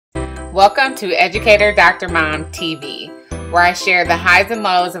Welcome to Educator Dr. Mom TV, where I share the highs and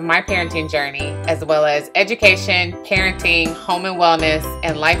lows of my parenting journey, as well as education, parenting, home and wellness,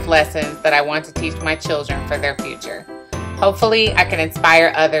 and life lessons that I want to teach my children for their future. Hopefully, I can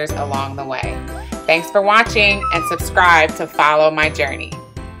inspire others along the way. Thanks for watching and subscribe to follow my journey.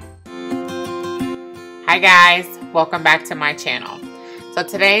 Hi guys, welcome back to my channel. So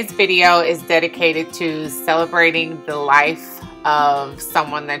today's video is dedicated to celebrating the life of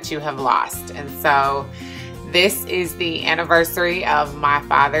someone that you have lost. And so this is the anniversary of my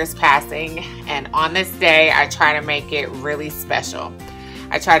father's passing, and on this day I try to make it really special.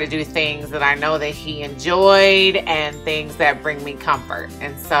 I try to do things that I know that he enjoyed and things that bring me comfort.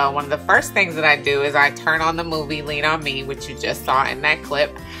 And so one of the first things that I do is I turn on the movie Lean on Me, which you just saw in that clip,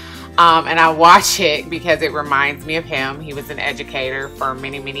 and I watch it because it reminds me of him. He was an educator for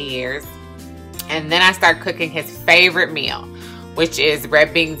many years. And then I start cooking his favorite meal, which is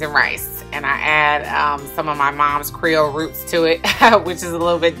red beans and rice. And I add some of my mom's Creole roots to it, which is a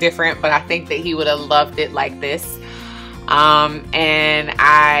little bit different, but I think that he would have loved it like this. And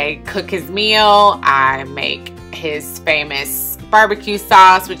I cook his meal. I make his famous barbecue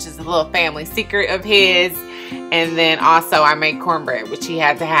sauce, which is a little family secret of his. And then also I make cornbread, which he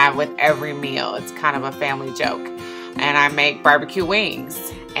had to have with every meal. It's kind of a family joke. And I make barbecue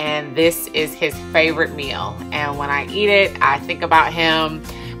wings. And this is his favorite meal. And when I eat it, I think about him.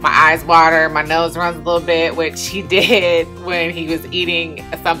 My eyes water, my nose runs a little bit, which he did when he was eating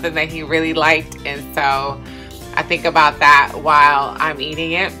something that he really liked. And so I think about that while I'm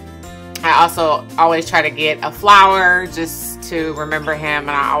eating it. I also always try to get a flower just to remember him,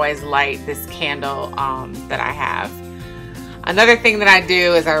 and I always light this candle that I have. Another thing that I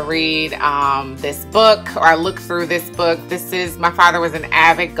do is I read this book, or I look through this book. My father was an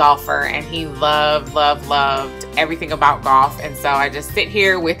avid golfer, and he loved everything about golf. And so I just sit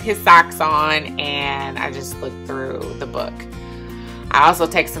here with his socks on and I just look through the book. I also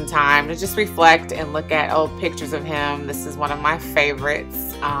take some time to just reflect and look at old pictures of him. This is one of my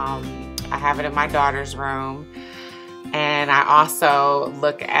favorites. I have it in my daughter's room. And I also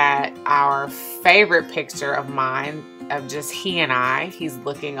look at our favorite picture of mine, of just he and I. He's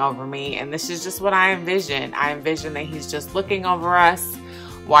looking over me, and this is just what I envision. I envision that he's just looking over us,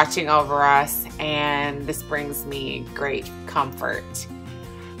 watching over us, and this brings me great comfort.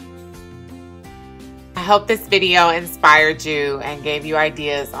 I hope this video inspired you and gave you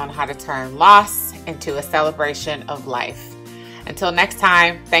ideas on how to turn loss into a celebration of life. Until next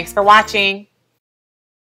time, thanks for watching.